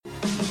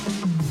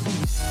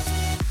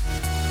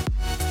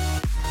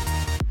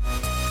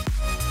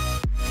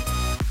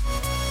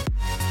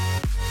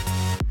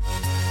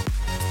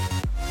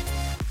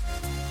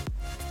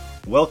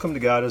Welcome to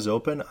God is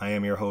Open. I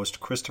am your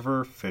host,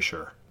 Christopher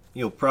Fisher.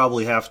 You'll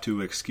probably have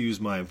to excuse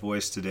my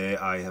voice today.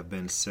 I have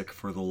been sick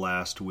for the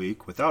last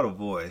week without a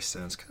voice,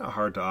 and it's kind of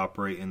hard to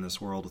operate in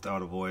this world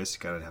without a voice. You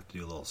gotta have to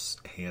do little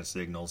hand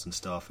signals and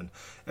stuff, and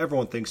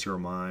everyone thinks you're a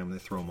mime. They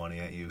throw money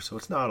at you, so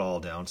it's not all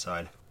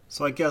downside.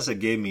 So I guess it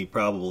gave me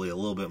probably a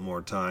little bit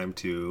more time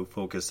to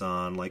focus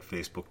on like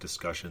Facebook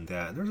discussion.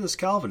 And there's this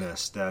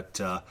Calvinist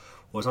that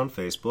was on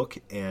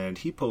Facebook, and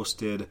he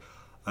posted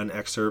an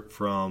excerpt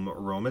from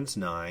Romans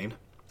 9,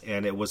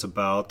 and it was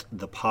about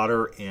the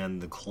potter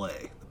and the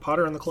clay. The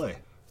potter and the clay.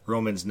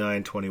 Romans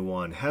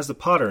 9:21. Has the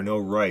potter no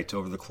right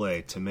over the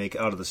clay to make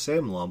out of the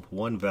same lump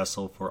one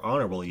vessel for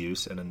honorable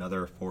use and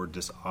another for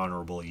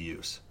dishonorable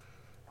use?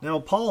 Now,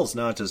 Paul's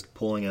not just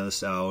pulling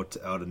this out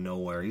of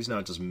nowhere. He's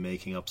not just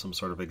making up some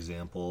sort of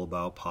example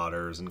about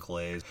potters and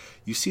clays.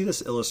 You see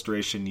this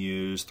illustration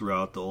used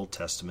throughout the Old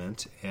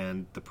Testament,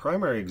 and the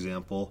primary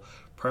example,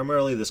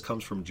 primarily this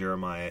comes from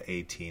Jeremiah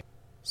 18.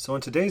 So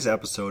in today's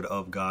episode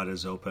of God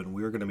is Open,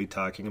 we're going to be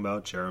talking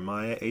about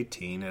Jeremiah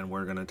 18, and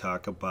we're going to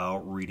talk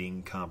about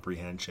reading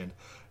comprehension.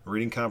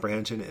 Reading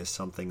comprehension is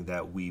something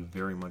that we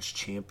very much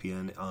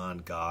champion on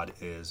God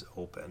is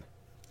Open.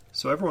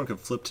 So everyone can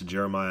flip to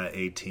Jeremiah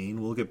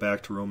 18. We'll get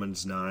back to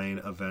Romans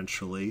 9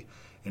 eventually.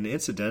 And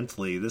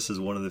incidentally, this is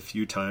one of the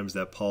few times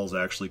that Paul's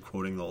actually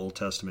quoting the Old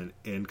Testament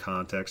in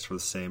context for the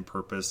same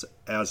purpose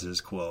as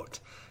his quote.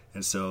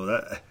 And so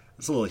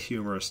that's a little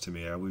humorous to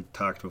me. We've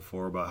talked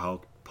before about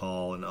how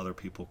Paul and other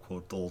people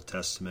quote the Old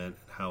Testament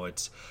and how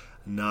it's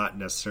not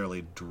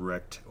necessarily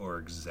direct or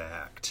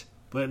exact.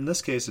 But in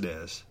this case it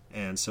is.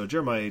 And so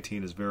Jeremiah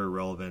 18 is very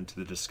relevant to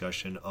the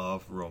discussion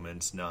of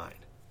Romans 9.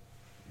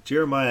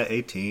 Jeremiah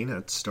 18,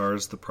 it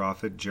stars the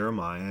prophet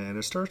Jeremiah, and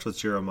it starts with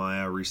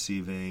Jeremiah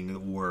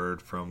receiving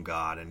word from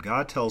God. And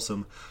God tells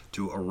him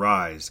to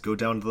arise, go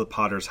down to the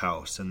potter's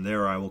house, and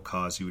there I will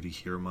cause you to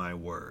hear my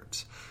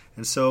words.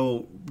 And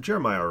so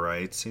Jeremiah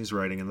writes, he's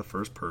writing in the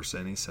first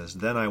person, he says,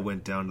 Then I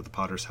went down to the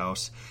potter's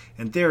house,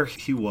 and there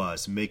he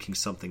was, making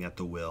something at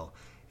the will.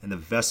 And the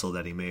vessel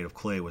that he made of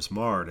clay was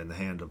marred in the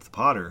hand of the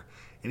potter,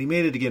 and he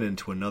made it again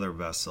into another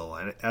vessel,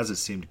 and as it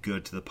seemed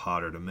good to the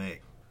potter to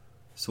make.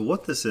 So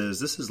what this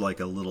is like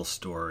a little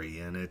story,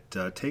 and it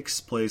takes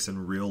place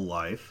in real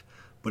life,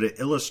 but it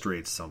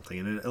illustrates something,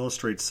 and it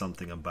illustrates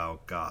something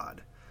about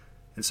God.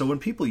 And so when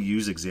people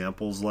use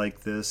examples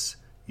like this,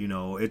 you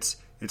know, it's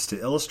to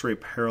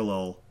illustrate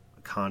parallel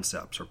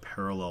concepts or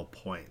parallel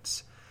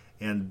points.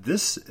 And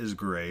this is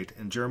great,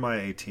 and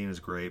Jeremiah 18 is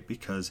great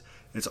because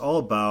it's all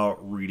about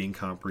reading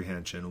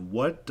comprehension.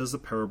 What does the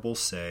parable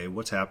say?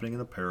 What's happening in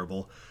the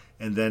parable?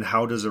 And then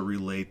how does it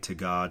relate to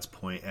God's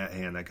point at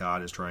hand that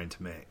God is trying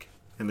to make?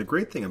 And the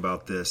great thing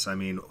about this, I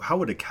mean, how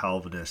would a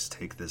Calvinist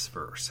take this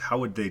verse? How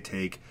would they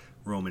take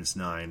Romans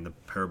 9, the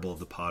parable of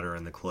the potter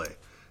and the clay?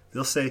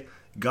 They'll say,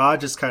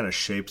 God just kind of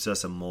shapes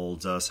us and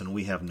molds us, and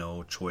we have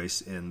no choice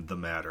in the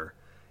matter.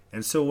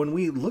 And so when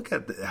we look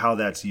at how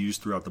that's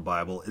used throughout the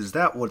Bible, is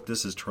that what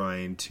this is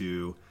trying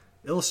to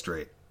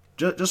illustrate?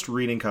 Just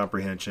reading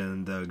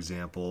comprehension, the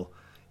example,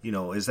 you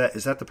know, is that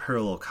the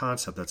parallel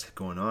concept that's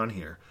going on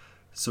here?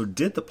 So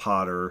did the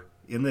potter,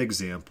 in the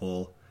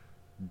example,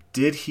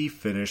 did he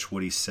finish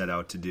what he set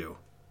out to do?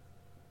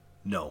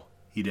 No,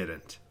 he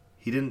didn't.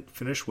 He didn't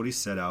finish what he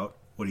set out,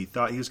 what he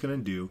thought he was going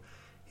to do.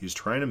 He was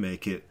trying to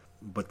make it,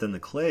 but then the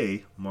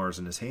clay mars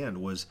in his hand.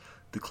 Was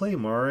the clay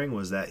marring,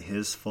 was that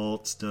his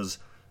fault? Does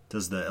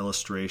the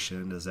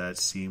illustration, does that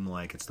seem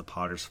like it's the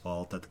potter's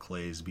fault that the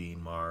clay is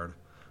being marred?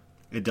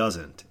 It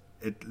doesn't.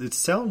 It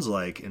sounds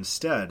like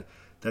instead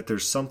that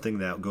there's something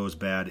that goes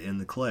bad in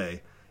the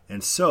clay,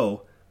 and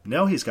so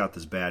now he's got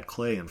this bad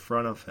clay in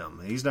front of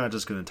him. He's not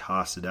just going to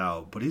toss it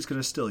out, but he's going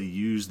to still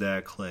use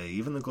that clay,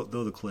 even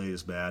though the clay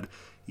is bad,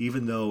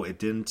 even though it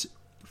didn't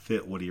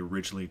fit what he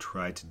originally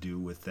tried to do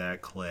with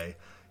that clay.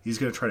 He's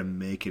going to try to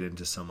make it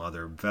into some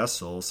other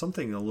vessel,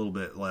 something a little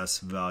bit less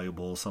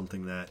valuable,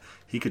 something that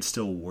he could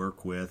still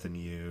work with and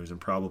use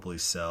and probably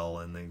sell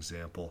in the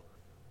example.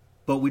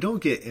 But we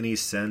don't get any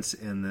sense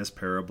in this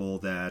parable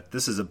that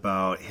this is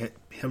about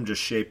him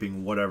just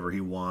shaping whatever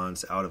he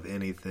wants out of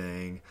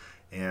anything,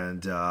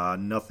 and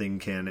nothing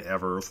can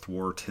ever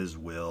thwart his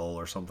will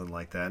or something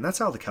like that. And that's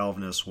how the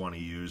Calvinists want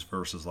to use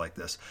verses like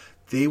this.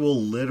 They will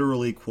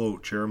literally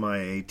quote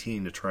Jeremiah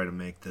 18 to try to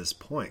make this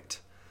point.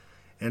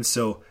 And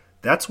so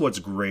that's what's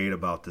great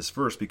about this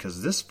verse,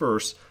 because this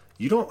verse,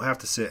 you don't have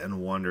to sit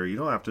and wonder. You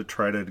don't have to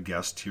try to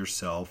guess to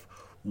yourself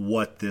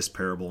what this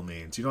parable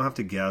means. You don't have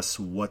to guess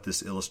what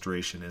this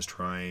illustration is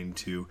trying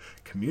to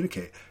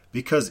communicate.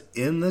 Because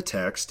in the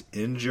text,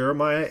 in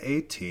Jeremiah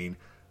 18,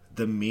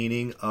 the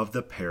meaning of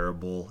the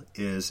parable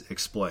is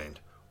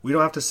explained. We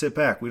don't have to sit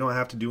back. We don't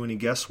have to do any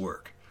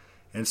guesswork.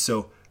 And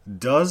so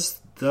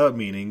does the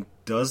meaning,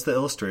 does the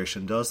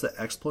illustration, does the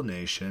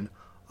explanation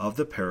of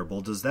the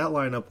parable, does that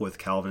line up with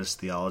Calvinist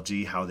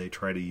theology, how they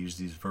try to use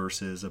these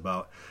verses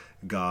about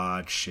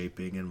God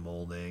shaping and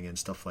molding and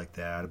stuff like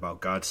that, about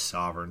God's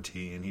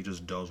sovereignty, and he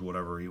just does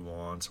whatever he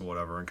wants or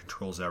whatever and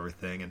controls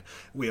everything, and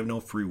we have no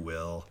free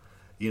will?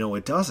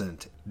 It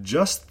doesn't.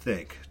 Just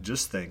think.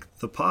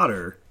 The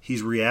potter,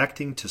 he's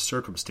reacting to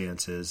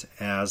circumstances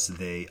as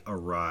they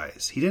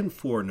arise. He didn't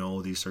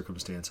foreknow these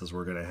circumstances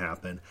were going to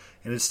happen,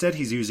 and instead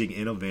he's using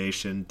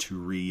innovation to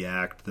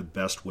react the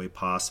best way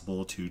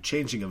possible to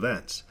changing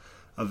events.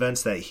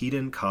 Events that he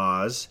didn't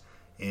cause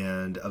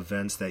and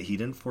events that he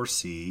didn't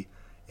foresee,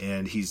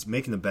 and he's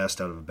making the best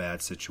out of a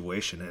bad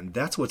situation. And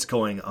that's what's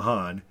going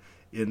on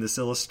in this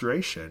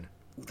illustration.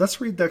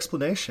 Let's read the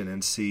explanation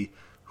and see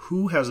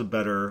who has a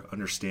better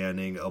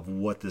understanding of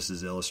what this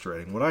is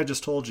illustrating, what I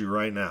just told you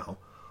right now,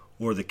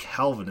 or the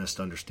Calvinist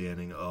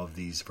understanding of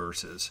these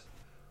verses.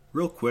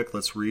 Real quick,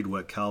 let's read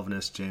what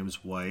Calvinist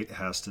James White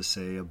has to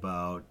say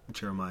about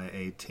Jeremiah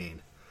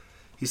 18.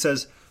 He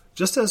says,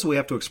 just as we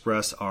have to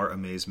express our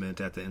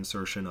amazement at the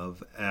insertion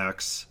of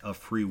acts of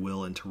free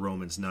will into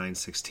Romans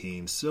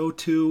 9:16, so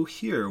too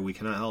here we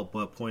cannot help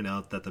but point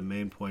out that the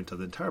main point of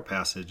the entire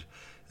passage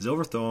is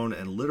overthrown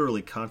and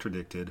literally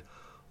contradicted,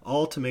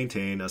 all to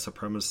maintain a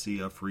supremacy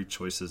of free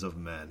choices of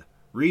men.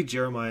 Read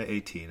Jeremiah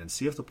 18 and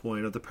see if the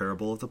point of the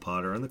parable of the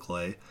potter and the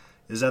clay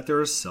is that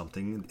there is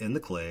something in the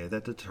clay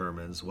that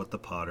determines what the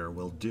potter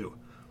will do.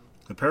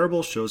 The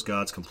parable shows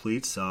God's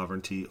complete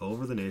sovereignty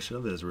over the nation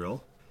of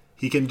Israel.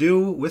 He can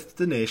do with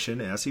the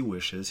nation as he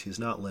wishes. He is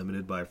not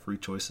limited by free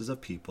choices of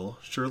people.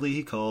 Surely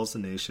he calls the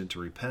nation to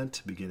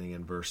repent, beginning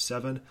in verse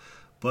 7.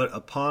 But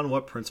upon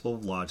what principle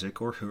of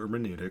logic or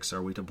hermeneutics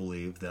are we to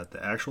believe that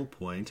the actual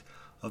point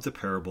of the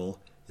parable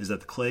is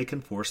that the clay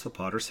can force the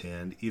potter's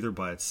hand either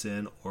by its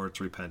sin or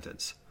its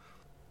repentance?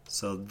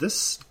 So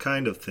this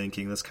kind of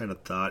thinking, this kind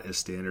of thought is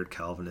standard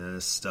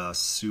Calvinist,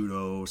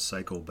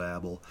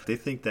 pseudo-psychobabble. They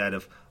think that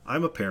if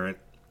I'm a parent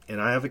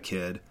and I have a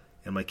kid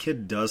and my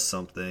kid does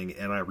something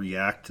and I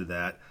react to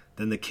that,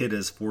 then the kid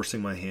is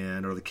forcing my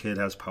hand or the kid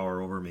has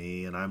power over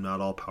me and I'm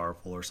not all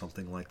powerful or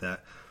something like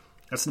that.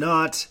 That's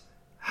not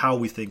how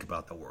we think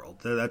about the world.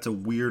 That's a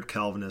weird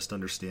Calvinist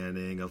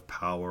understanding of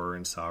power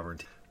and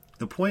sovereignty.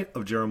 The point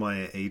of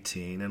Jeremiah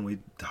 18, and we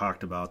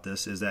talked about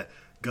this, is that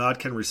God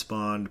can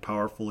respond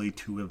powerfully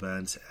to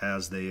events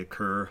as they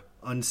occur,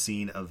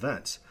 unseen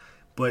events.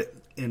 But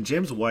in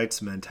James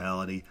White's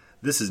mentality,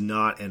 this is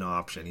not an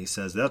option. He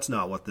says that's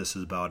not what this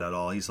is about at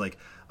all. He's like,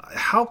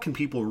 how can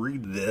people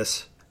read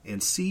this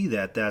and see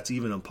that that's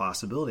even a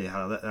possibility?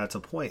 How that's a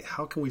point.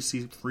 How can we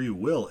see free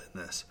will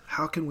in this?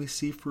 How can we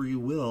see free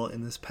will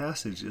in this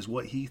passage is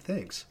what he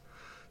thinks.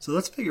 So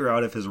let's figure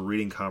out if his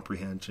reading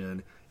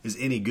comprehension is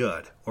any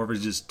good, or if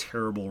it's just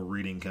terrible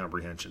reading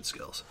comprehension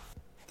skills.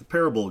 The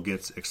parable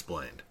gets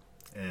explained,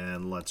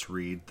 and let's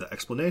read the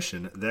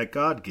explanation that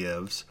God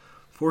gives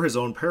for his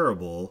own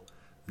parable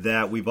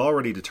that we've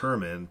already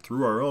determined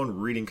through our own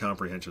reading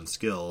comprehension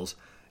skills,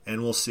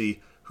 and we'll see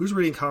whose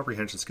reading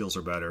comprehension skills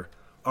are better,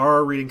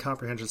 our reading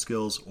comprehension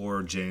skills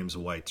or James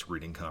White's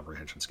reading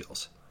comprehension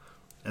skills.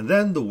 And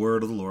then the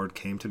word of the Lord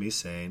came to me,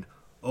 saying,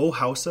 O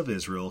house of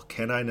Israel,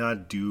 can I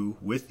not do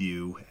with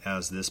you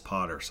as this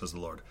potter, says the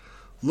Lord?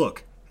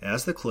 Look,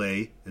 as the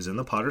clay is in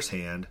the potter's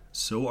hand,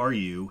 so are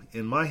you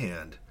in my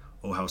hand,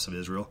 O house of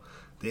Israel.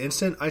 The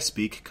instant I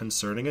speak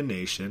concerning a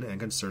nation and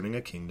concerning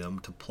a kingdom,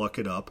 to pluck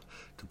it up,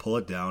 to pull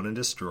it down and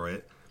destroy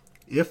it,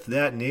 if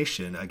that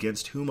nation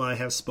against whom I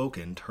have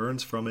spoken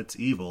turns from its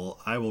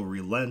evil, I will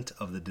relent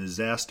of the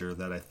disaster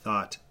that I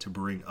thought to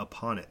bring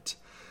upon it.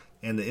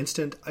 And the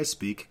instant I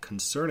speak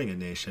concerning a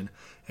nation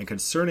and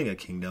concerning a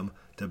kingdom,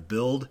 to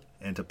build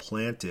and to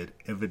plant it,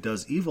 if it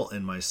does evil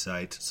in my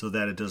sight, so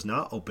that it does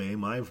not obey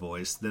my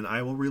voice, then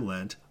I will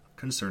relent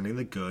concerning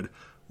the good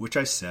which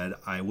I said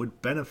I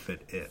would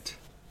benefit it.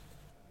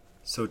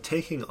 So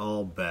taking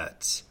all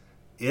bets,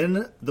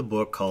 in the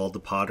book called The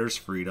Potter's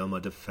Freedom, A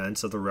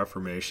Defense of the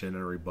Reformation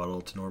and a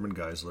Rebuttal to Norman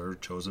Geisler,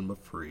 Chosen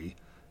but Free,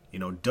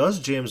 does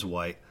James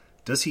White,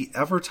 does he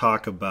ever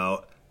talk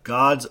about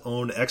God's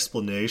own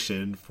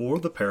explanation for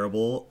the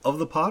parable of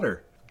the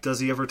potter? Does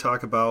he ever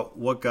talk about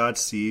what God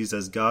sees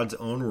as God's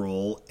own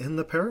role in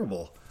the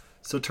parable?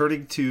 So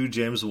turning to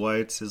James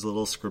White's his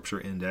little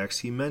scripture index,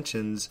 he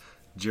mentions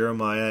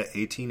Jeremiah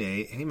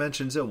 18:8, and he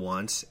mentions it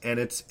once, and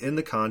it's in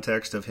the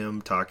context of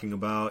him talking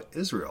about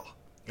Israel.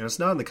 And it's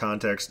not in the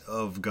context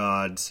of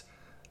God's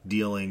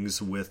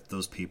dealings with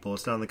those people.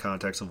 It's not in the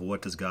context of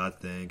what does God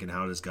think and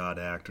how does God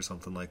act or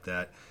something like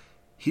that.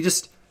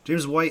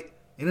 James White,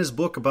 in his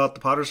book about the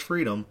potter's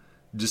freedom,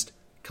 just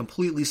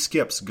completely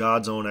skips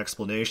God's own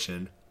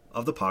explanation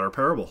of the potter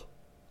parable.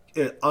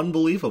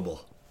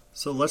 Unbelievable.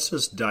 So let's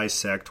just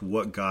dissect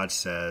what God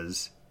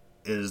says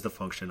is the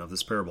function of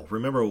this parable.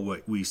 Remember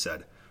what we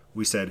said.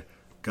 We said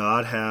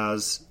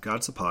God's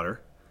the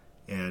potter,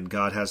 and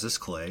God has this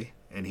clay,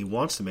 and he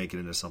wants to make it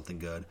into something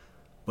good,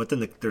 but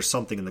then there's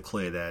something in the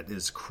clay that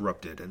is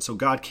corrupted, and so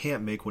God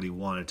can't make what he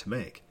wanted to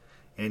make.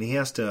 And he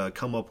has to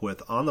come up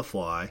with, on the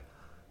fly,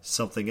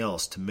 something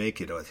else to make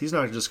it with. He's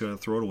not just going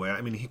to throw it away.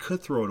 I mean, he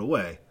could throw it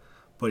away,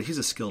 but he's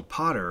a skilled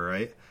potter,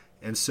 right?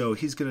 And so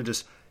he's going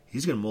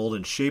to mold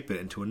and shape it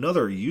into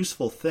another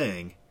useful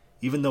thing.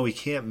 Even though he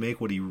can't make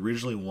what he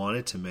originally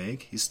wanted to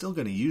make, he's still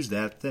going to use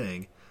that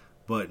thing,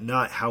 but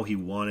not how he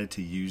wanted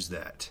to use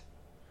that.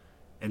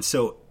 And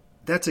so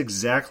that's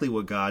exactly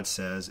what God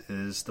says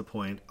is the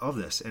point of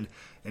this. And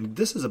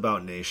this is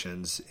about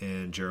nations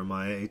in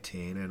Jeremiah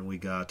 18, and we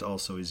got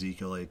also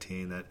Ezekiel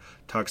 18 that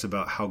talks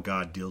about how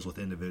God deals with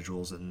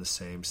individuals in the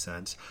same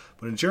sense.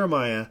 But in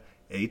Jeremiah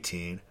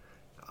 18,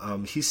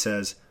 he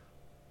says,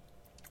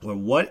 "Well,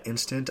 what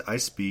instant I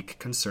speak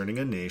concerning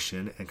a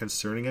nation and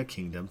concerning a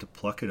kingdom, to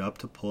pluck it up,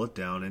 to pull it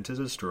down, and to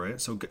destroy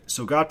it."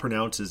 So God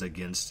pronounces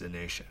against a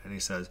nation, and he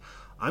says,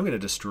 "I'm going to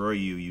destroy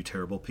you, you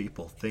terrible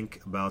people."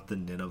 Think about the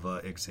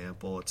Nineveh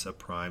example. It's a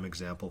prime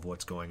example of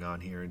what's going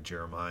on here in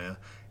Jeremiah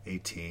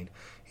 18.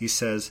 He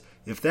says,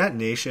 if that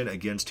nation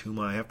against whom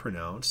I have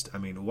pronounced,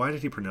 why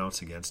did he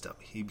pronounce against them?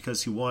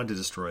 Because he wanted to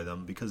destroy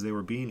them, because they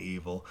were being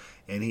evil,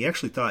 and he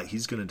actually thought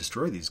he's going to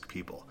destroy these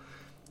people.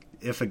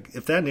 If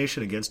that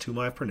nation against whom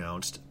I have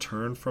pronounced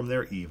turn from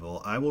their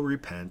evil, I will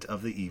repent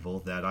of the evil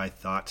that I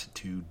thought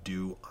to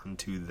do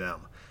unto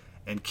them.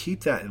 And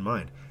keep that in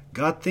mind.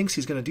 God thinks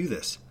he's going to do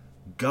this.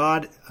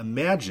 God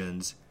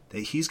imagines that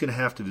he's going to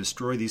have to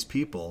destroy these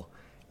people.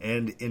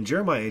 And in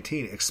Jeremiah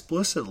 18,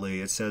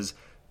 explicitly it says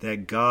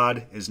that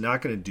God is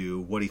not going to do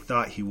what he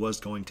thought he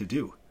was going to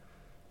do.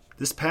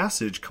 This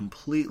passage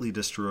completely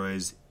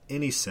destroys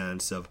any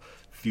sense of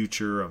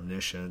future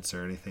omniscience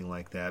or anything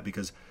like that,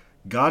 because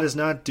God is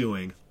not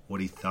doing what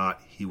he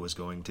thought he was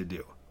going to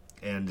do.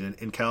 And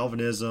in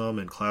Calvinism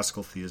and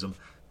classical theism,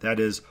 that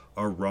is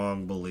a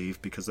wrong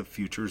belief, because the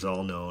future is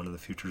all known and the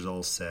future is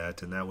all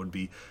set, and that would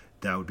be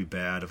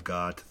bad of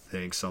God to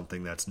think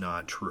something that's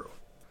not true.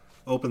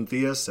 As open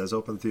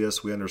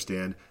theists, we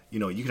understand, you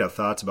could have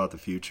thoughts about the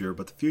future,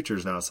 but the future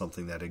is not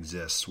something that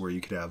exists where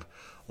you could have,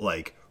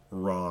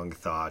 wrong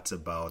thoughts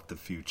about the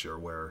future,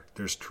 where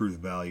there's truth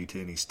value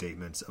to any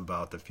statements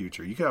about the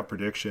future. You could have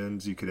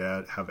predictions, you could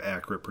have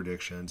accurate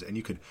predictions, and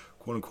you could,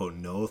 quote-unquote,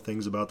 know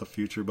things about the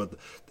future, but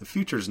the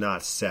future is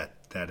not set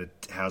that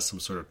it has some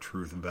sort of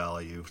truth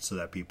value so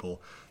that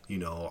people,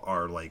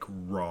 are,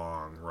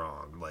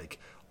 wrong,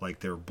 like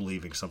they're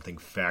believing something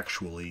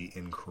factually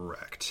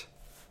incorrect.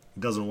 It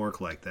doesn't work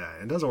like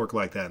that. It doesn't work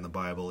like that in the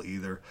Bible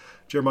either.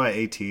 Jeremiah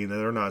 18,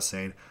 they're not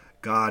saying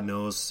God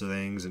knows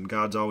things and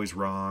God's always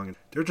wrong.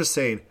 They're just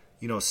saying,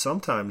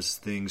 sometimes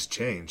things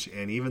change.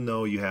 And even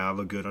though you have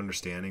a good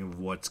understanding of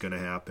what's going to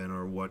happen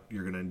or what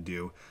you're going to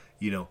do,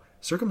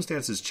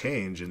 circumstances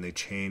change and they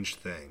change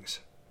things.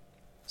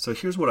 So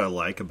here's what I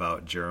like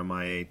about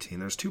Jeremiah 18.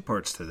 There's two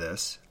parts to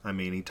this.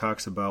 He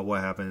talks about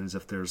what happens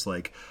if there's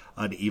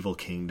an evil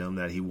kingdom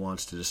that he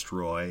wants to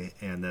destroy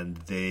and then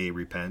they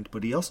repent.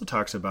 But he also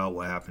talks about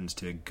what happens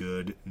to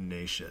good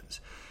nations.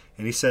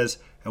 And he says,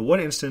 "At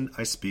what instant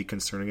I speak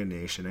concerning a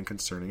nation and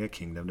concerning a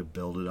kingdom to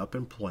build it up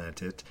and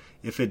plant it,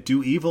 if it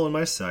do evil in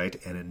my sight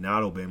and it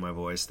not obey my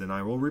voice, then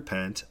I will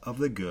repent of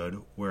the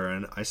good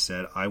wherein I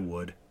said I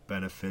would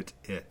benefit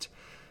it."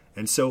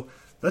 And so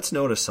let's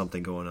notice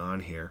something going on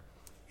here.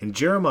 In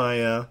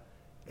Jeremiah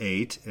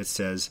 8, it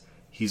says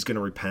he's going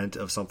to repent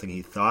of something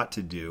he thought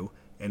to do.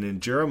 And in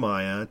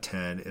Jeremiah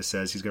 10, it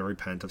says he's going to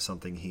repent of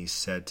something he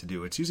said to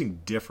do. It's using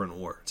different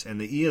words.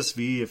 And the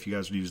ESV, if you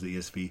guys would use the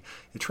ESV,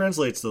 it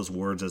translates those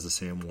words as the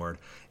same word.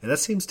 And that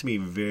seems to me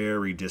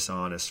very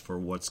dishonest for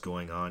what's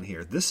going on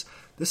here. This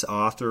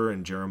author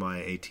in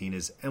Jeremiah 18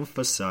 is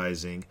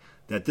emphasizing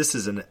that this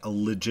is a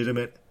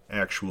legitimate,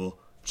 actual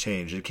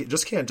change. It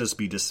just can't just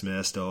be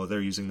dismissed. Oh,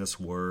 they're using this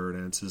word,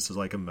 and this is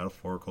like a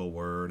metaphorical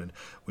word, and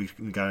we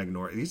gotta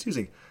ignore it. He's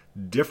using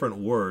different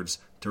words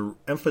to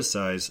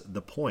emphasize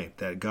the point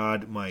that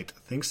God might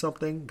think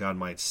something, God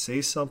might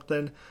say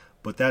something,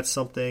 but that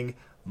something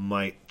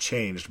might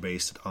change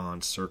based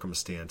on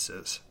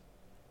circumstances.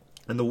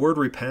 And the word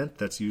repent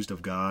that's used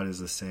of God is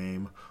the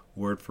same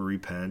word for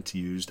repent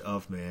used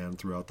of man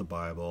throughout the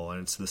Bible,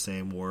 and it's the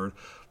same word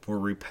for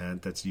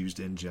repent that's used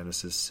in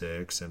Genesis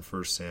 6 and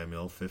 1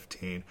 Samuel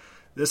 15.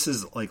 This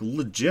is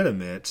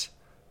legitimate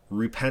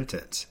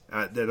repentance.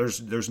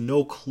 There's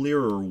no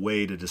clearer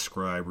way to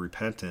describe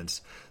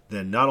repentance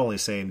than not only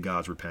saying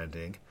God's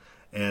repenting,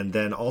 and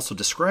then also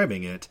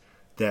describing it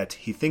that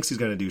he thinks he's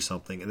going to do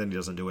something and then he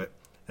doesn't do it,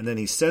 and then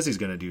he says he's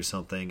going to do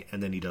something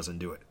and then he doesn't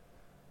do it.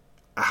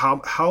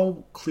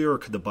 How clear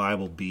could the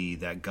Bible be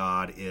that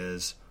God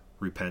is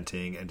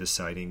repenting and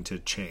deciding to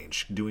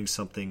change, doing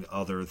something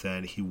other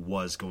than he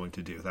was going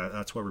to do?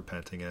 That's what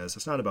repenting is.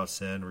 It's not about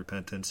sin,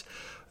 repentance,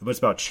 but it's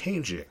about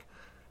changing.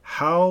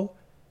 How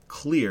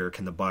clear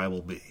can the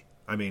Bible be?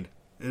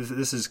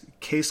 This is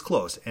case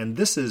closed, and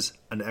this is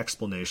an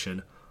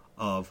explanation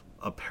of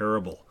a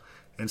parable.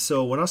 And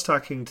so when I was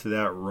talking to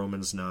that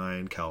Romans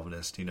 9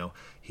 Calvinist,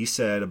 he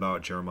said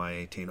about Jeremiah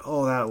 18,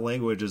 oh, that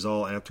language is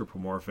all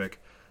anthropomorphic.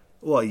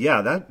 Well,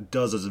 yeah, that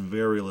does us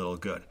very little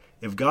good.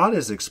 If God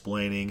is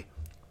explaining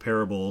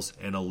parables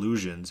and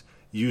allusions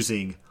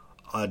using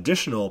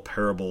additional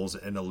parables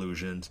and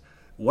allusions,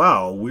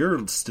 wow,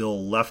 we're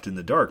still left in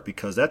the dark,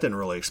 because that didn't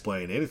really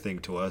explain anything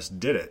to us,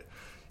 did it?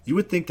 You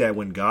would think that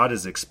when God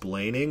is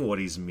explaining what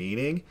he's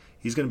meaning,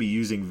 he's going to be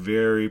using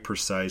very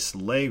precise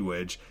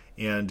language,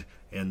 and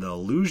the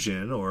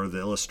allusion or the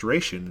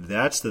illustration,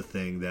 that's the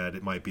thing that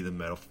it might be the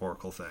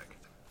metaphorical thing.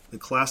 The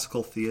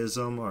classical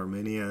theism,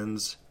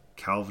 Arminians,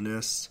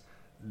 Calvinists,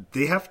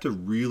 they have to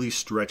really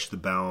stretch the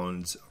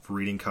bounds of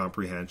reading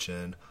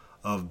comprehension,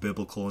 of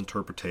biblical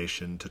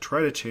interpretation, to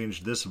try to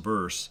change this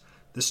verse,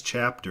 this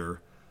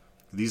chapter,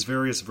 these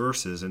various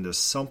verses into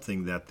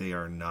something that they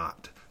are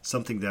not,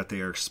 something that they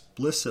are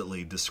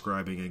explicitly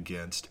describing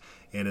against,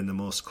 and in the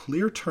most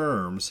clear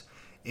terms,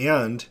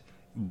 and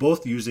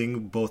both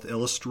using both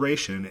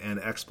illustration and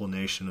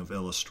explanation of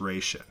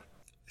illustration.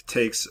 It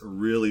takes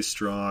really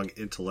strong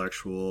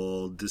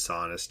intellectual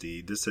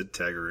dishonesty,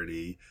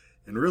 disintegrity,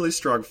 and really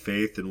strong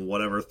faith in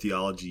whatever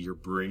theology you're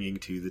bringing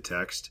to the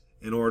text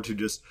in order to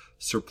just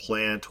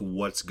supplant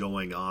what's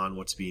going on,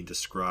 what's being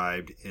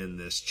described in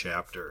this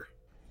chapter.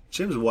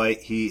 James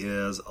White, he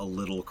is a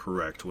little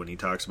correct when he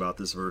talks about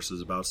this verse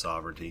is about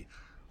sovereignty.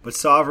 But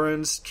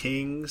sovereigns,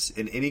 kings,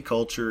 in any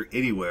culture,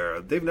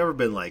 anywhere, they've never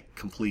been like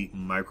complete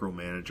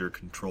micromanager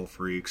control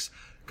freaks,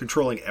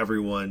 controlling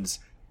everyone's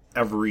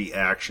every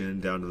action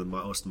down to the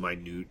most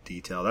minute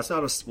detail. That's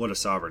not what a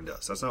sovereign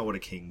does. That's not what a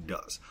king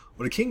does.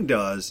 What a king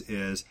does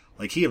is,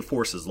 like, he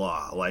enforces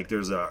law. Like,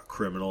 there's a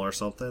criminal or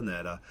something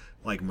that,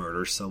 like,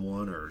 murders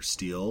someone or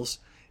steals,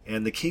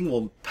 and the king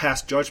will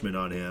pass judgment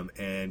on him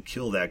and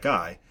kill that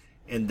guy.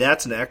 And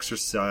that's an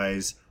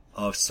exercise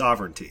of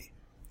sovereignty.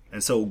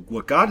 And so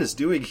what God is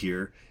doing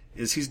here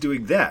is he's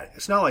doing that.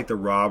 It's not like the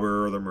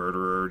robber or the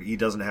murderer. He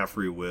doesn't have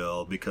free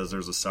will because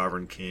there's a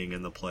sovereign king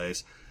in the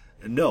place.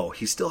 No,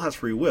 he still has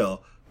free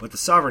will, but the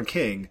sovereign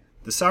king,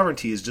 the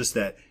sovereignty is just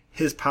that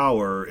his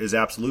power is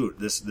absolute.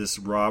 This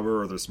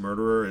robber or this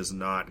murderer is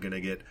not going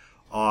to get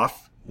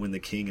off when the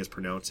king is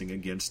pronouncing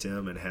against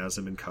him and has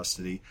him in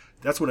custody.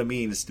 That's what it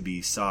means to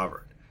be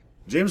sovereign.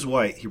 James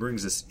White, he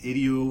brings this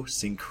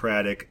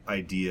idiosyncratic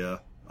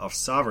idea of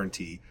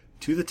sovereignty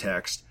to the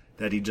text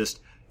that he just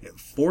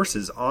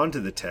forces onto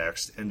the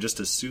text and just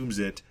assumes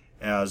it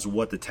as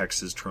what the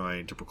text is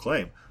trying to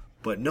proclaim.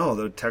 But no,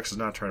 the text is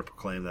not trying to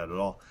proclaim that at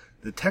all.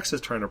 The text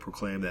is trying to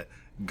proclaim that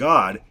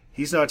God,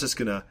 he's not just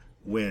going to,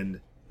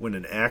 when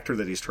an actor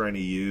that he's trying to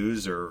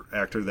use or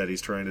actor that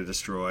he's trying to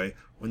destroy,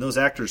 when those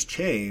actors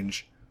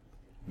change,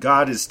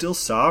 God is still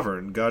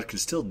sovereign. God can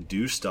still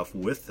do stuff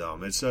with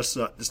them. It's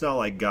not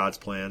like God's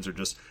plans are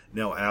just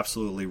now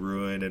absolutely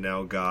ruined and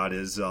now God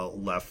is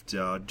left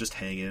just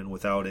hanging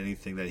without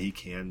anything that he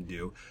can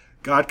do.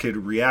 God could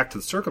react to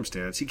the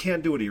circumstance. He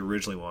can't do what he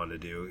originally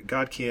wanted to do.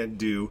 God can't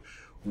do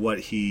what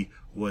he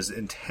was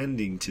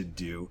intending to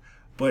do,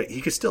 but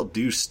he could still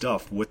do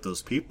stuff with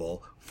those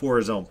people for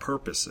his own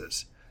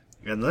purposes.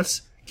 And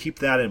let's keep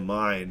that in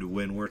mind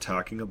when we're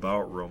talking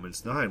about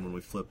Romans 9, when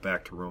we flip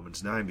back to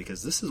Romans 9,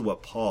 because this is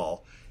what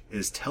Paul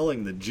is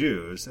telling the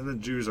Jews, and the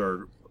Jews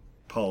are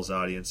Paul's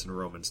audience in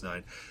Romans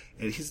 9,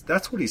 and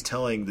that's what he's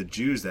telling the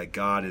Jews that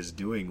God is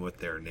doing with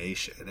their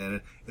nation.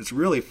 And it's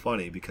really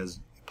funny because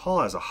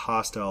Paul has a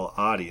hostile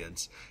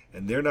audience,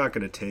 and they're not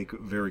going to take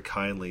very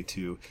kindly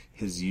to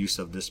his use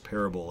of this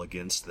parable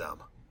against them.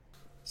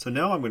 So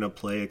now I'm going to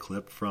play a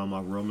clip from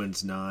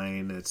Romans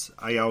 9.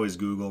 I always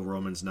Google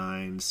Romans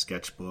 9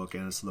 sketchbook,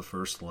 and it's the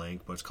first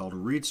link, but it's called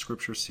Read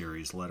Scripture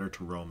Series, Letter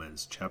to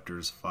Romans,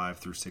 chapters 5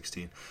 through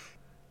 16.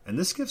 And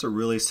this gives a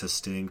really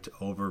succinct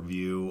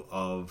overview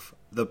of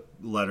the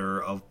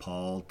letter of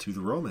Paul to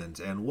the Romans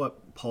and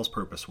what Paul's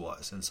purpose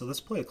was. And so let's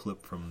play a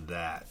clip from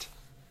that.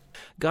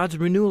 God's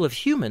renewal of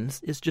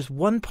humans is just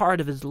one part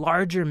of his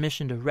larger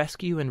mission to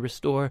rescue and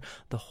restore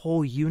the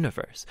whole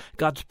universe.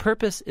 God's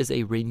purpose is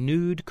a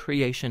renewed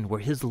creation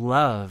where his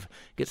love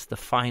gets the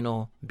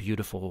final,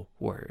 beautiful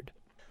word.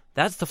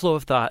 That's the flow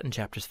of thought in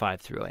chapters 5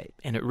 through 8,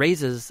 and it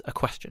raises a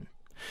question.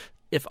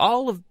 If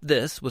all of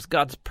this was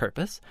God's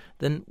purpose,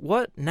 then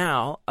what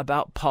now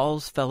about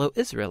Paul's fellow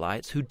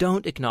Israelites who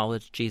don't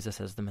acknowledge Jesus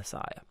as the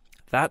Messiah?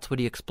 That's what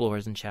he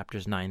explores in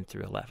chapters 9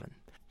 through 11.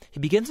 He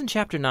begins in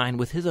chapter 9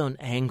 with his own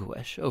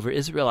anguish over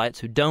Israelites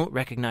who don't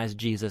recognize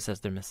Jesus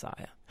as their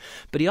Messiah.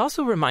 But he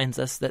also reminds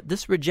us that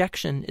this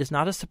rejection is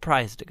not a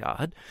surprise to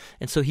God,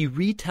 and so he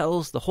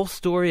retells the whole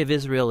story of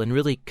Israel in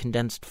really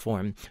condensed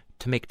form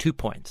to make 2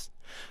 points.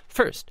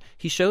 First,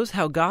 he shows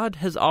how God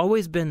has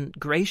always been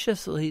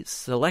graciously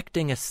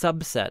selecting a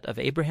subset of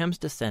Abraham's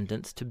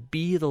descendants to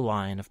be the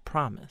line of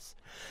promise.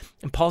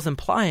 And Paul's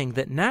implying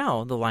that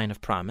now the line of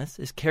promise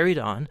is carried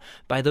on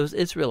by those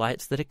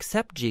Israelites that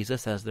accept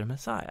Jesus as their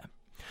Messiah.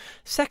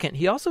 Second,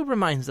 he also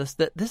reminds us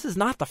that this is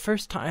not the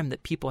first time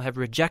that people have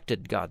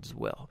rejected God's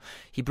will.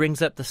 He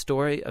brings up the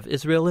story of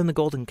Israel and the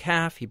golden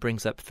calf. He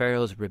brings up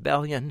Pharaoh's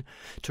rebellion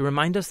to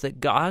remind us that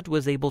God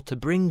was able to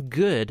bring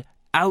good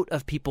out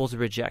of people's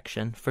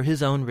rejection for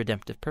his own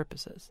redemptive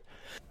purposes.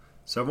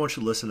 So everyone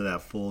should listen to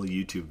that full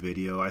YouTube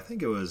video. I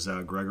think it was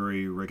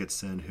Gregory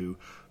Ricketson who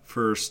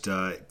first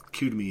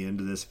cued me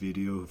into this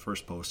video, who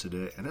first posted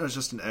it, and it was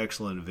just an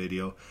excellent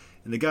video.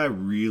 And the guy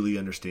really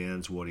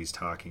understands what he's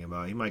talking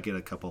about. He might get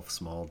a couple of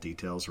small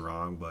details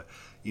wrong, but,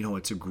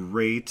 it's a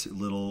great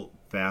little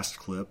fast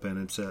clip,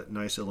 and it's a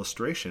nice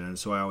illustration. And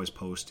so I always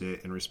post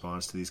it in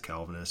response to these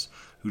Calvinists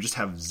who just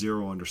have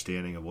zero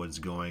understanding of what's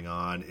going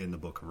on in the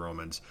book of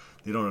Romans.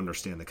 They don't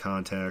understand the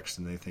context,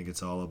 and they think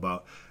it's all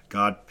about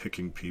God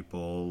picking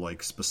people,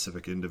 like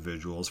specific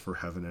individuals, for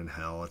heaven and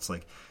hell. It's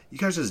like, you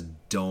guys just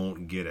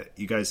don't get it.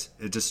 You guys,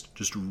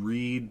 just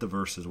read the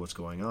verses, what's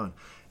going on.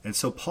 And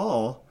so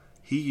Paul,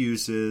 he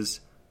uses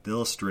the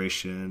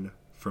illustration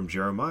from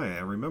Jeremiah.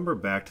 And remember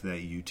back to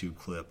that YouTube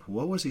clip.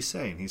 What was he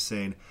saying? He's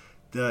saying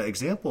the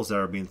examples that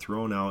are being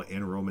thrown out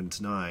in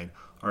Romans 9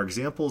 are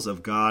examples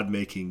of God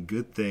making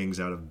good things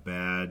out of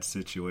bad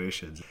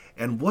situations.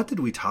 And what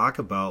did we talk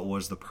about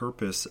was the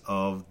purpose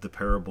of the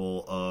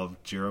parable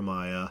of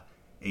Jeremiah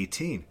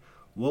 18.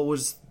 What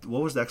was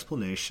the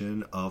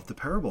explanation of the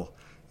parable?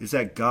 Is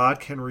that God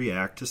can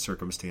react to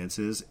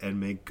circumstances and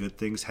make good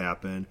things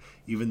happen,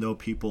 even though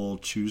people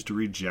choose to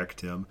reject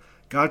him.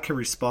 God can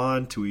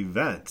respond to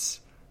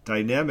events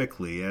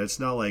dynamically, and it's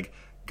not like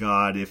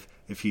God, if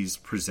he's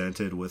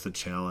presented with a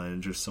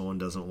challenge, if someone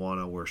doesn't want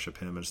to worship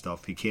him and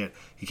stuff, he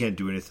can't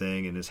do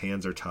anything and his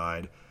hands are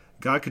tied.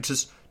 God could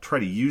just try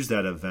to use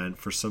that event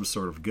for some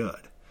sort of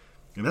good.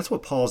 And that's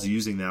what Paul's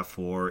using that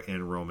for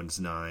in Romans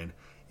 9.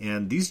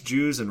 And these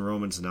Jews in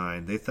Romans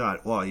 9, they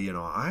thought, well,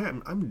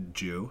 I'm a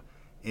Jew,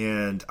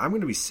 and I'm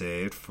going to be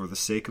saved for the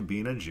sake of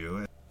being a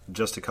Jew.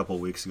 Just a couple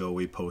of weeks ago,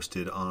 we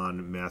posted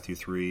on Matthew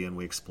 3, and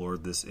we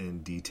explored this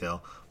in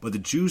detail. But the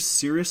Jews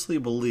seriously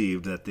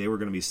believed that they were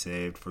going to be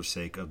saved for the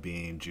sake of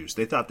being Jews.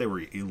 They thought they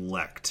were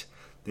elect.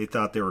 They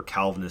thought they were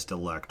Calvinist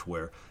elect,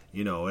 where,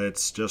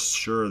 it's just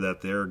sure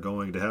that they're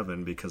going to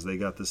heaven because they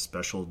got this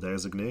special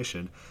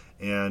designation.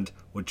 And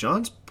what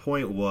John's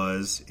point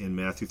was in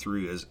Matthew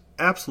 3 is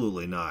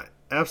absolutely not.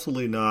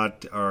 Absolutely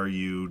not are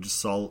you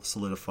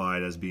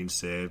solidified as being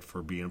saved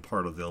for being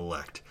part of the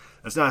elect.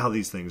 That's not how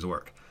these things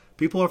work.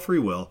 People have free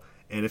will,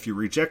 and if you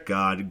reject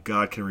God,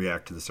 God can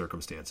react to the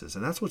circumstances.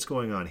 And that's what's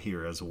going on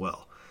here as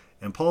well.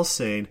 And Paul's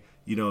saying,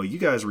 you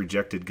guys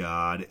rejected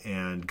God,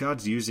 and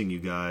God's using you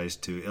guys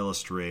to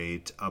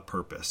illustrate a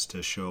purpose,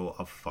 to show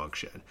a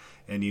function.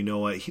 And you know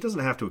what? He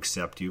doesn't have to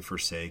accept you for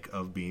sake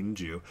of being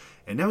Jew.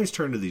 And now he's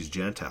turned to these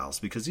Gentiles,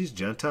 because these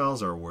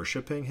Gentiles are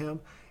worshiping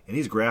him, and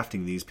he's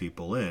grafting these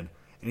people in.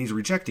 And he's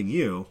rejecting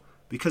you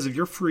because of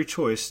your free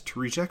choice to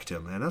reject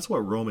him. And that's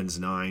what Romans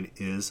 9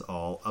 is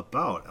all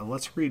about. And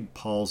let's read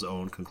Paul's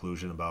own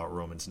conclusion about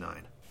Romans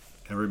 9.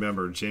 And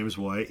remember, James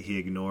White, he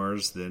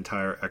ignores the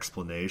entire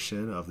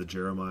explanation of the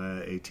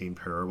Jeremiah 18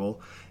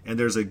 parable. And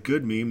there's a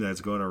good meme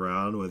that's going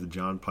around with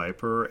John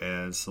Piper,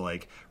 and it's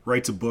like,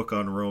 writes a book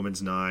on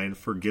Romans 9,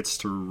 forgets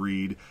to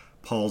read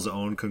Paul's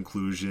own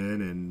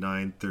conclusion in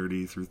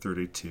 9:30 through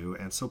 32.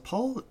 And so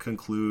Paul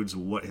concludes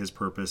what his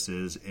purpose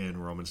is in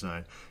Romans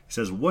 9. He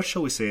says, "What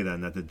shall we say then?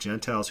 That the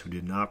Gentiles who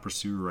did not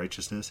pursue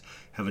righteousness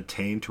have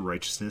attained to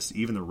righteousness,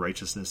 even the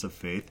righteousness of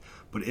faith?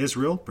 But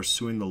Israel,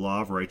 pursuing the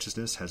law of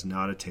righteousness, has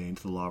not attained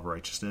to the law of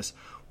righteousness.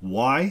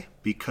 Why?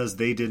 Because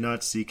they did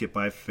not seek it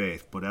by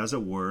faith, but as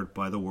it were,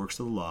 by the works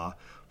of the law,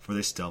 for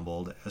they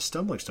stumbled a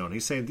stumbling stone."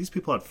 He's saying these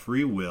people had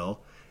free will,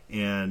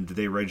 and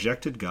they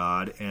rejected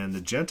God, and the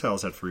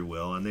Gentiles had free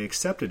will, and they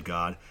accepted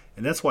God,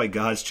 and that's why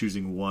God's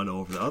choosing one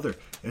over the other.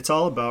 It's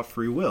all about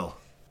free will.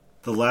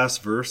 The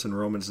last verse in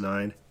Romans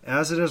 9,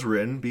 "As it is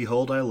written,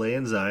 Behold, I lay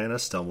in Zion a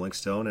stumbling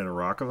stone and a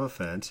rock of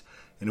offense,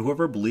 and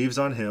whoever believes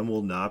on him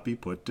will not be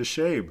put to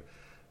shame."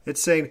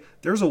 It's saying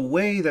there's a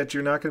way that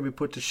you're not going to be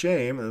put to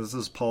shame, and this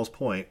is Paul's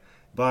point,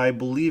 by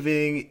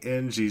believing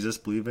in Jesus,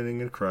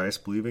 believing in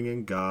Christ, believing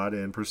in God,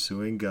 and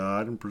pursuing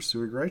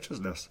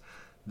righteousness.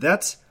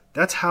 That's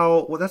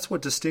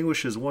what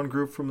distinguishes one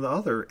group from the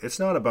other. It's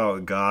not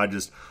about God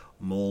just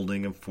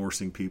molding and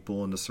forcing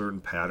people into certain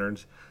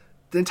patterns.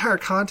 The entire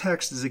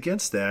context is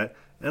against that,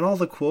 and all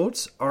the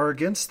quotes are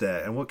against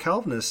that. And what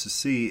Calvinists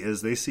see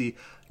is they see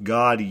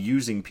God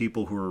using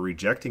people who are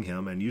rejecting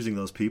him and using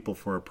those people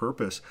for a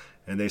purpose.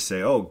 And they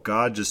say, oh,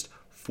 God just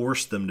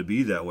forced them to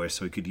be that way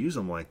so he could use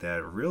them like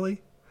that.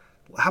 Really?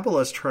 How about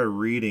let's try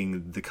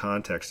reading the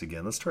context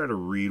again. Let's try to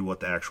read what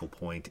the actual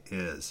point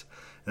is.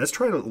 And let's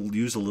try to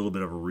use a little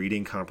bit of a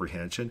reading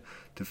comprehension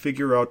to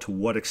figure out to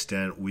what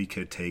extent we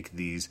could take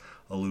these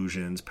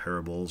allusions,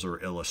 parables, or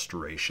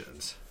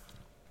illustrations.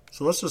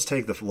 So let's just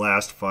take the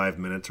last 5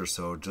 minutes or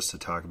so just to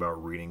talk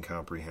about reading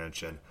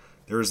comprehension.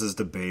 There was this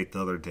debate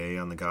the other day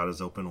on the God is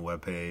Open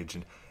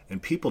webpage,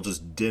 and people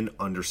just didn't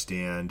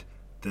understand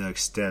the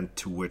extent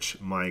to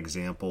which my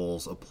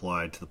examples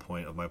applied to the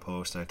point of my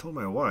post. And I told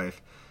my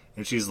wife,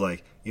 and she's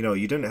like, you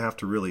didn't have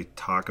to really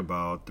talk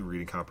about the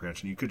reading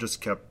comprehension. You could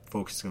just kept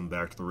focusing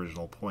back to the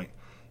original point.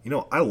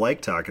 I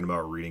like talking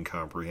about reading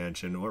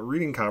comprehension. What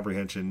reading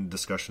comprehension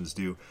discussions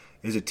do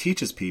is it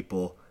teaches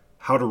people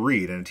how to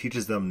read, and it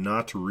teaches them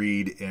not to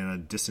read in a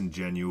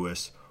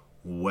disingenuous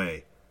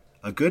way.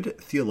 A good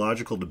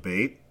theological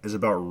debate is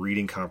about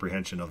reading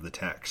comprehension of the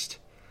text.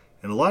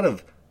 And a lot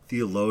of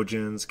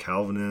theologians,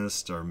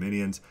 Calvinists,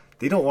 Arminians,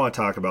 they don't want to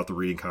talk about the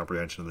reading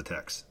comprehension of the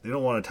text. They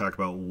don't want to talk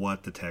about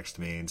what the text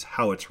means,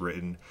 how it's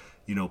written,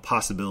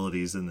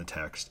 possibilities in the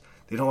text.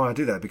 They don't want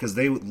to do that because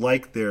they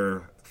like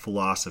their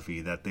philosophy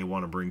that they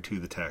want to bring to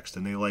the text,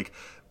 and they like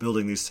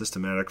building these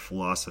systematic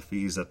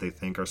philosophies that they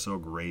think are so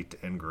great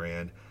and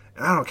grand.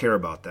 And I don't care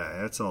about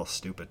that. That's all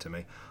stupid to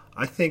me.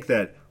 I think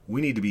that we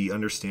need to be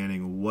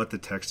understanding what the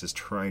text is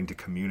trying to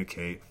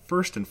communicate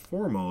first and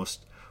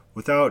foremost,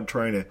 without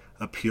trying to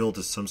appeal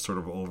to some sort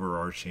of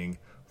overarching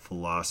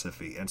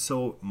philosophy. And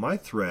so my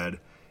thread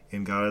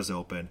in God is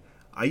Open,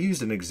 I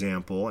used an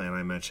example, and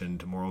I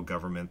mentioned moral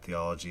government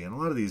theology, and a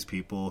lot of these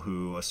people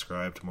who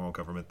ascribe to moral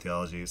government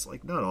theology, it's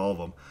like not all of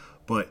them,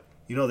 but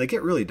they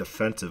get really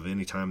defensive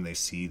anytime they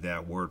see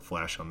that word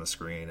flash on the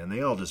screen, and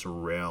they all just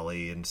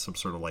rally in some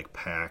sort of like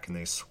pack, and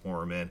they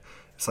swarm in.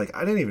 It's like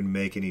I didn't even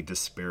make any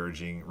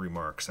disparaging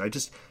remarks. I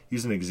just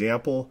used an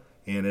example,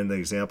 and in the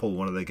example,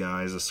 one of the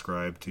guys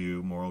ascribed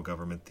to moral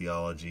government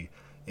theology,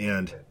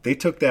 and they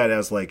took that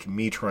as like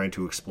me trying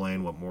to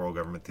explain what moral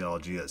government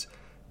theology is.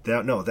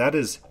 That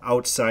is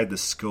outside the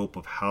scope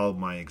of how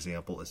my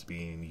example is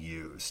being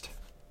used.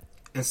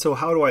 And so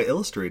how do I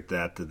illustrate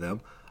that to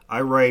them? I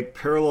write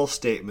parallel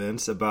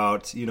statements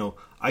about,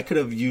 I could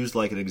have used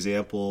like an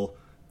example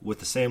with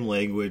the same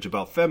language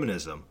about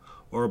feminism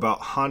or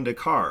about Honda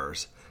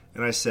cars.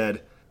 And I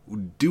said,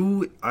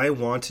 do I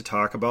want to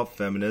talk about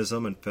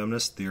feminism and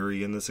feminist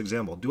theory in this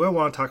example? Do I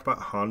want to talk about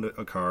Honda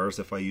cars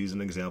if I use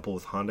an example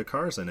with Honda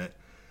cars in it?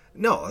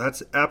 No,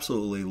 that's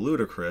absolutely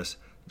ludicrous.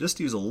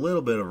 Just use a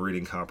little bit of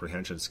reading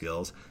comprehension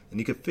skills, and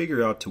you can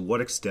figure out to what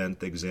extent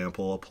the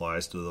example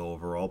applies to the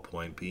overall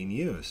point being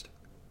used.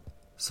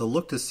 So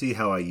look to see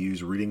how I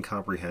use reading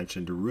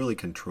comprehension to really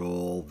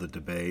control the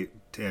debate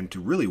and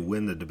to really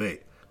win the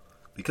debate.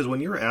 Because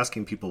when you're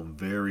asking people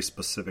very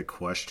specific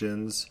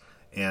questions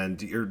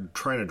and you're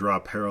trying to draw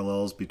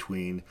parallels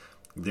between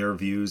their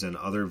views and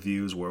other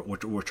views,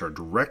 which are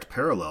direct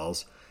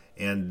parallels,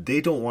 and they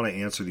don't want to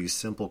answer these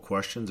simple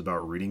questions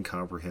about reading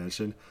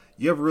comprehension,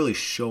 you have really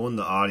shown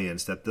the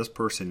audience that this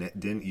person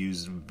didn't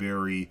use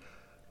very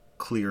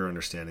clear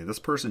understanding. This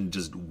person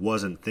just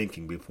wasn't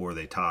thinking before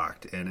they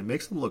talked, and it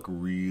makes them look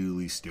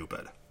really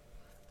stupid.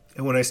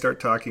 And when I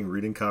start talking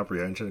reading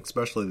comprehension,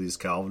 especially these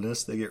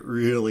Calvinists, they get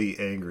really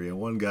angry.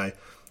 And one guy,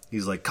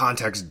 he's like,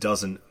 context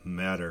doesn't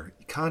matter.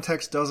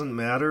 Context doesn't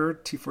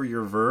matter for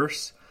your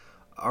verse?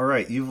 All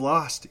right, you've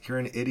lost. You're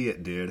an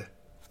idiot, dude.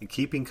 And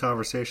keeping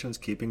conversations,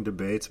 keeping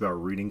debates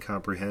about reading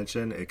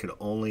comprehension, it could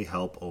only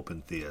help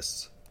open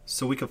theists.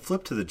 So we can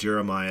flip to the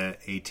Jeremiah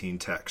 18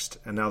 text.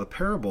 And now the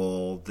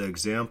parable, the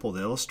example,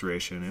 the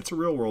illustration, it's a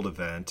real-world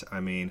event. I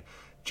mean,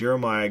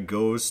 Jeremiah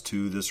goes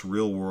to this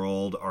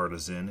real-world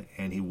artisan,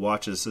 and he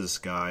watches this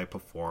guy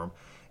perform.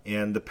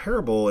 And the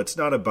parable, it's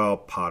not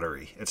about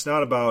pottery. It's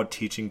not about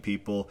teaching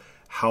people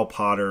how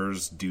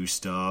potters do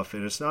stuff.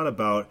 And it's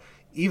not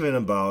even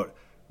about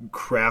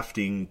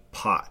crafting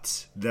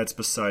pots. That's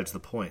besides the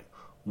point.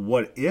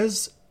 What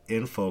is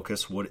in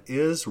focus, what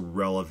is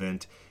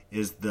relevant,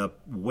 is the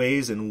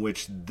ways in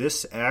which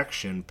this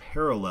action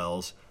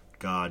parallels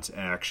God's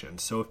action.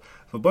 So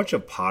if a bunch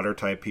of potter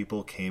type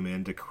people came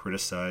in to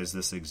criticize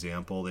this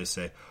example, they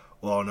say,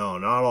 well, no,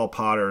 not all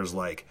potters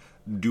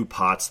do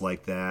pots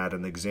like that,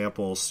 and the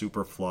example is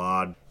super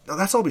flawed. Now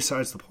that's all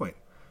besides the point.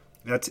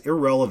 That's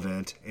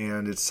irrelevant,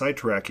 and it's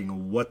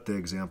sidetracking what the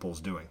example is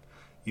doing.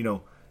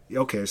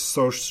 Okay,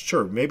 so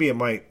sure, maybe it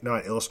might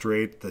not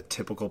illustrate the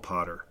typical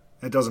potter.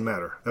 It doesn't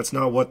matter. That's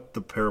not what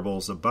the parable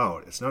is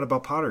about. It's not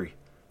about pottery.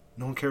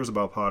 No one cares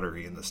about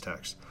pottery in this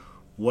text.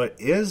 What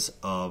is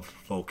of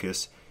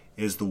focus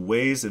is the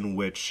ways in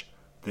which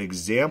the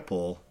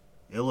example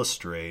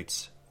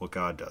illustrates what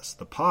God does.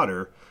 The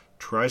potter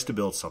tries to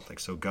build something,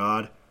 so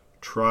God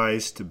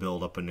tries to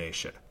build up a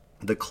nation.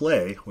 The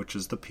clay, which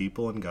is the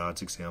people in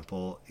God's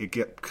example, it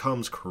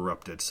becomes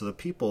corrupted, so the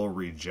people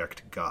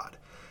reject God.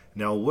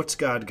 Now, what's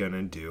God going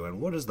to do, and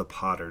what does the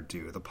potter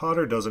do? The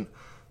potter doesn't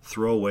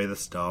throw away the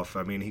stuff.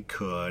 I mean, he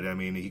could.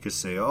 He could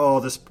say,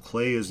 oh, this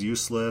clay is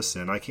useless,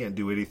 and I can't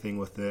do anything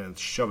with it, and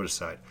shove it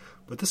aside.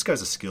 But this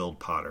guy's a skilled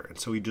potter, and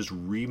so he just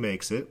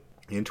remakes it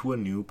into a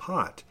new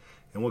pot.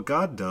 And what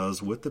God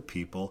does with the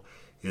people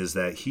is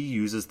that he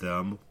uses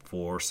them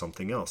for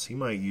something else. He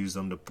might use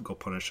them to go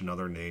punish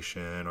another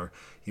nation, or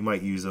he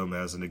might use them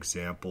as an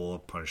example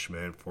of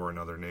punishment for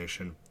another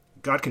nation.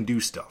 God can do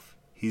stuff.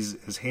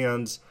 His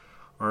hands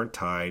aren't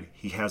tied.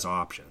 He has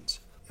options.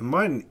 It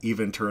might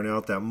even turn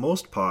out that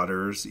most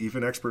potters,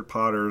 even expert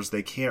potters,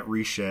 they can't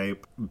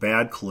reshape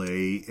bad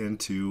clay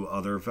into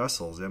other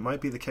vessels. It might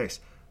be the case.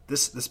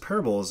 This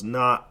parable is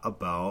not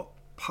about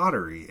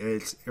pottery.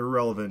 It's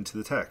irrelevant to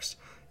the text.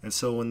 And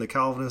so when the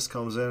Calvinist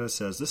comes in and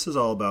says, this is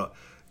all about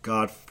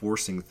God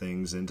forcing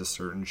things into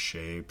certain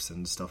shapes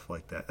and stuff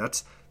like that,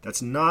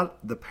 that's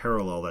not the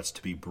parallel that's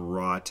to be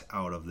brought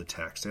out of the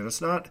text. And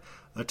it's not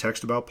a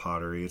text about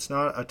pottery. It's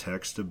not a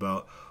text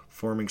about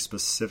forming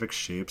specific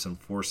shapes and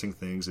forcing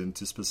things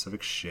into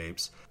specific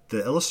shapes.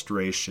 The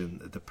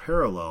illustration, the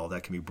parallel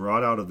that can be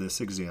brought out of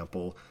this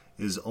example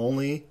is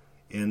only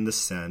in the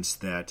sense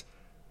that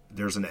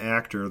there's an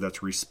actor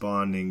that's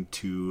responding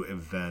to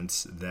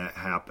events that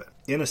happen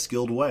in a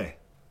skilled way.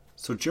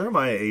 So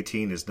Jeremiah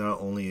 18 is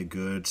not only a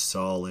good,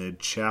 solid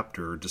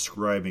chapter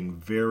describing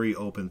very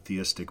open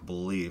theistic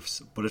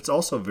beliefs, but it's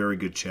also a very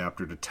good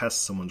chapter to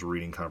test someone's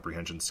reading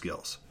comprehension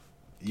skills.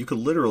 You could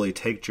literally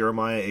take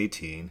Jeremiah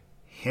 18,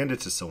 hand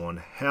it to someone,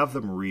 have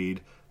them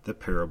read the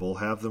parable,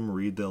 have them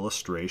read the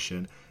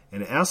illustration,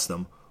 and ask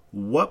them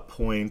what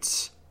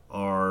points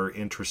are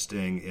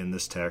interesting in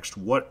this text.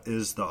 What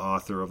is the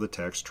author of the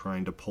text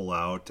trying to pull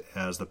out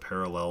as the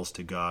parallels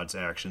to God's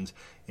actions?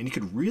 And you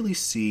could really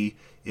see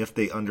if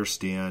they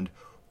understand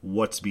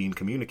what's being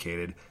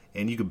communicated.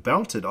 And you could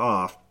bounce it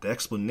off the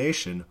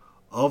explanation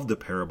of the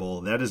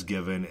parable that is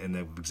given in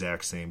the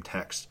exact same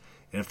text.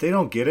 And if they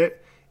don't get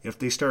it, if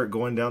they start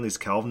going down these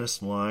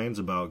Calvinist lines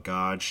about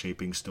God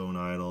shaping stone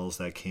idols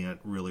that can't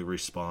really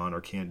respond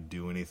or can't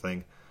do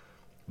anything,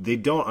 they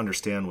don't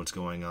understand what's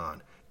going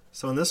on.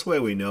 So in this way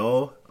we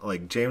know,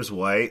 like James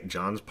White,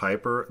 John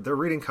Piper, their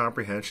reading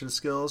comprehension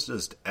skills,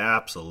 just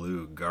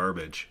absolute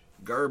garbage.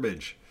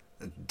 Garbage.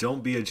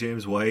 Don't be a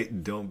James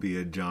White, don't be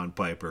a John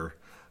Piper.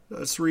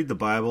 Let's read the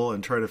Bible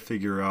and try to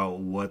figure out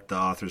what the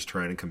author's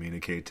trying to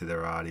communicate to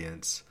their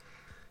audience.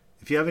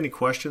 If you have any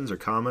questions or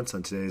comments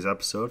on today's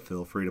episode,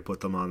 feel free to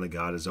put them on the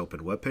God is Open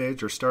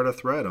webpage or start a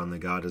thread on the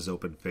God is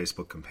Open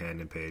Facebook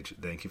companion page.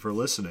 Thank you for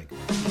listening.